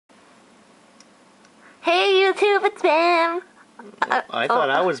YouTube, it's Bam. I thought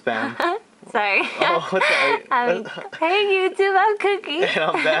I was Bam. Sorry. Oh, what the? Hey YouTube, I'm Cookie. And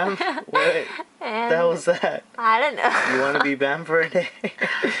I'm Bam? What the hell was that? I don't know. You want to be Bam for a day?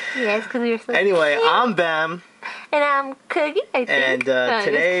 Yes, because you're so Anyway, cute. I'm Bam. And I'm Cookie, I think. And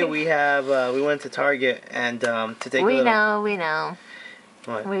today we went to Target and to take a little... We know.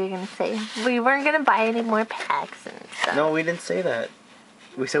 What? What were you going to say? We weren't going to buy any more packs and stuff. No, we didn't say that.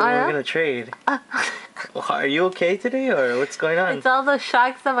 We said we were going to trade. Well, are you okay today, or what's going on? It's all the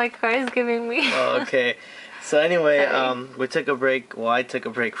shocks that my car is giving me. Oh, okay. So anyway, we took a break. Well, I took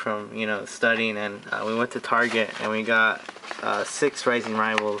a break from, studying, and we went to Target, and we got 6 Rising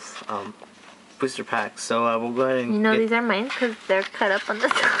Rivals booster packs. So we'll go ahead and these are mine because they're cut up on the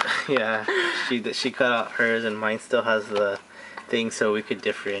top. Yeah, she cut out hers, and mine still has the thing, so we could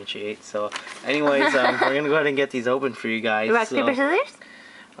differentiate. So anyways, we're going to go ahead and get these open for you guys. Rock, paper, scissors?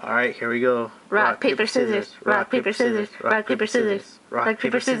 Alright, here we go. Rock, paper, scissors. Rock, paper, scissors. Rock, paper, scissors. Rock,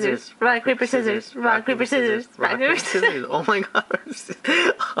 paper, scissors. Rock, paper, scissors. Rock, paper, scissors. Rock, paper, scissors. Oh my god.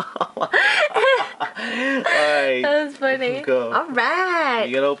 Alright. That was funny. Go. Alright.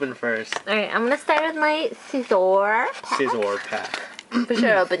 You gotta open first. Alright, I'm gonna start with my scissor pack. For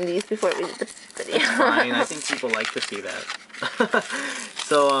sure, open these before we do the video. It's fine. I think people like to see that.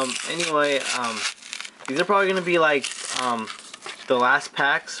 So, anyway, these are probably gonna be like, the last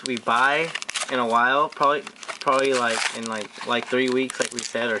packs we buy in a while, probably like in like 3 weeks, like we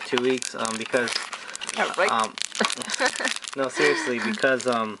said, or 2 weeks, because no, seriously, because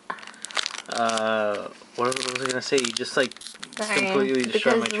what was I gonna say? You just completely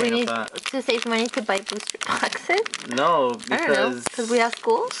destroyed my train of thought. To save money to buy booster boxes. No, because we have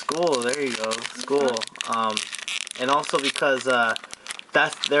school. There you go, school. And also because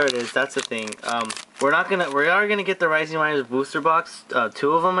there it is. That's the thing. We are gonna get the Rising Riders booster box,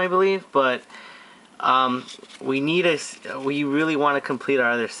 2 of them, I believe, but we really want to complete our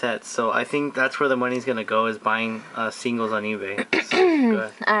other sets. So I think that's where the money's gonna go, is buying singles on eBay. So, go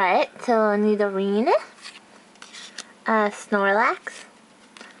ahead. All right. So Nidorine, Snorlax,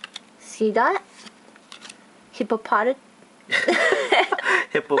 Seedot, Hippopotamus.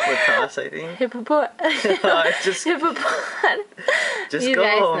 Hippopotamus, I think. Just you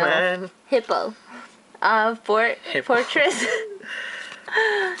go, man. Hippo. Fortress.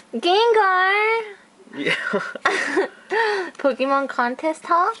 Gengar. Yeah. Pokemon Contest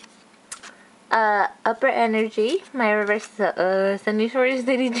Hall. Upper Energy. My reverse Sunny Shores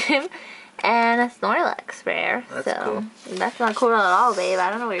City Gym. And a Snorlax rare. That's cool. That's not cool at all, babe. I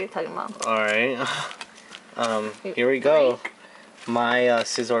don't know what you're talking about. Alright. Here we go. My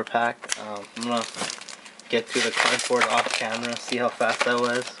scissor pack. I'm gonna get through the cardboard off camera, see how fast that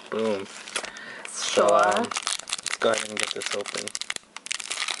was. Boom. Sure. So, let's go ahead and get this open.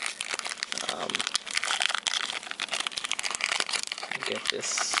 Get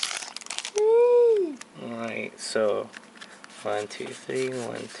this. Alright, so 1, 2, 3,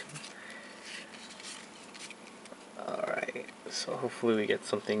 1, 2. Alright, so hopefully we get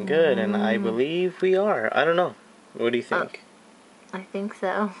something good, and I believe we are. I don't know. What do you think? I think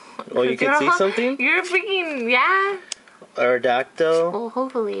so. Oh, you can see something? You're freaking, yeah. Aerodactyl. Well,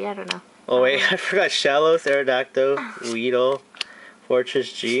 hopefully, I don't know. Oh wait, I forgot Shallows, Aerodactyl, Weedle,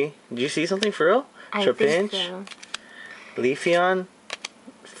 Fortress G. Did you see something for real? I think so. Leafeon,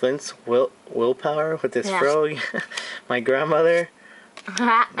 Flint's Willpower with this fro. My grandmother.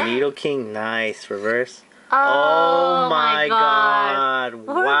 Needle King, nice. Reverse. Oh my god.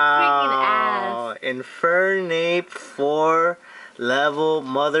 Wow. Infernape 4 level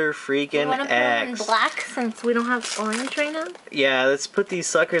mother freaking X. You want to put them in black since we don't have orange right now? Yeah, let's put these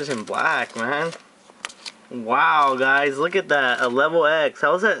suckers in black, man. Wow, guys, look at that. A level X.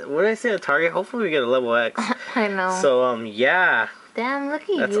 How was that? What did I say at Target? Hopefully we get a level X. I know. So, yeah. Damn, look at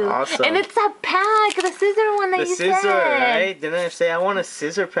you. That's awesome. And it's a pack, the scissor one that you said. The scissor, right? Didn't I say I want a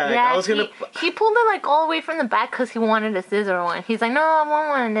scissor pack? Yeah, I was gonna... he pulled it like all the way from the back because he wanted a scissor one. He's like, no, I want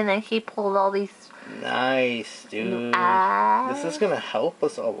one. And then he pulled all these. Nice, dude. This is gonna help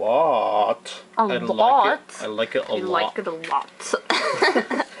us a lot. I like it a lot. You like it a lot.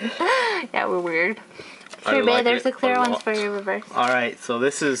 Yeah, we're weird. I Sure, like babe, there's it the clear a ones lot. for your reverse. Alright, so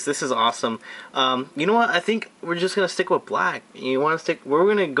this is awesome. You know what? I think we're just gonna stick with black. We're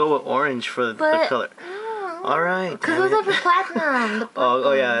gonna go with orange for the color. Alright. Because those are for platinum.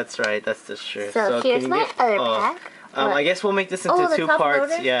 Oh yeah, that's right. That's just true. So here's my other pack. I guess we'll make this into 2 parts.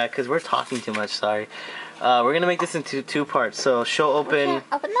 Loader? Yeah, because we're talking too much, sorry. We're gonna make this into 2 parts. So she'll open...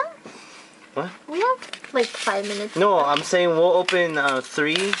 Open them? What? We have like 5 minutes. No, I'm saying we'll open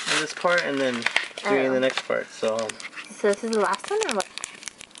 3 in this part and then 3 in the next part. So this is the last one or what?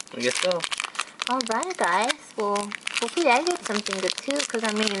 I guess so. Alright, guys. well, hopefully I get something good too. Because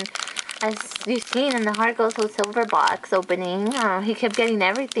I mean, as you've seen in the Heart Gold Soul Silver box opening, he kept getting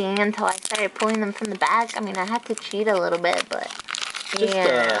everything until I started pulling them from the back. I mean, I had to cheat a little bit, but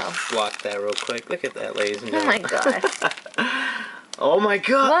just lock that real quick. Look at that, ladies and gentlemen. Oh my gosh. Oh my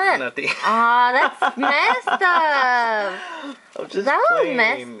god! What? Nothing. Aw, that's messed up. I'm just that playing. Was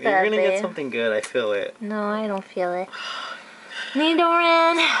messed up, You're gonna babe. get something good. I feel it. No, I don't feel it.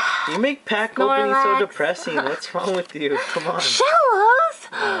 Nidoran. You make pack opening so depressing. What's wrong with you? Come on.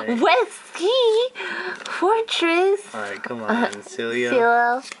 Shellos. Right. Whiskey. Fortress. Alright, come on.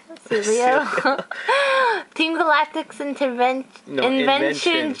 Cilio. Team Galactic's Invention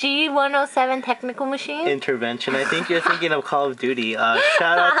G107 Technical Machine. Intervention. I think you're thinking of Call of Duty.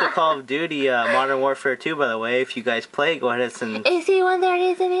 Shout out to Call of Duty Modern Warfare 2, by the way. If you guys play, go ahead and send... Is he one there?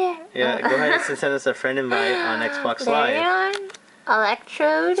 Isn't he? Yeah, go ahead and send us a friend invite on Xbox Live.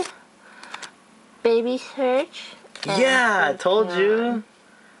 Electrode. Baby Search. Yeah, I told you.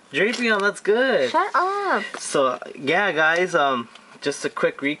 Drapion, that's good. Shut up. So, yeah, guys, just a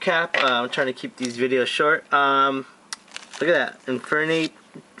quick recap. I'm trying to keep these videos short. Look at that. Infernape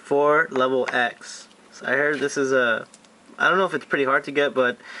 4 level X. So I heard this is a... I don't know if it's pretty hard to get,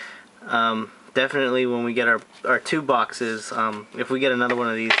 but definitely when we get our 2 boxes, if we get another one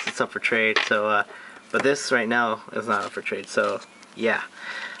of these, it's up for trade. So, but this right now is not up for trade. So, yeah.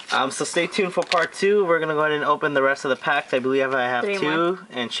 So stay tuned for part 2. We're gonna go ahead and open the rest of the packs. I believe I have 2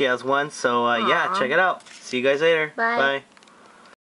 and she has 1. So yeah, check it out. See you guys later. Bye. Bye.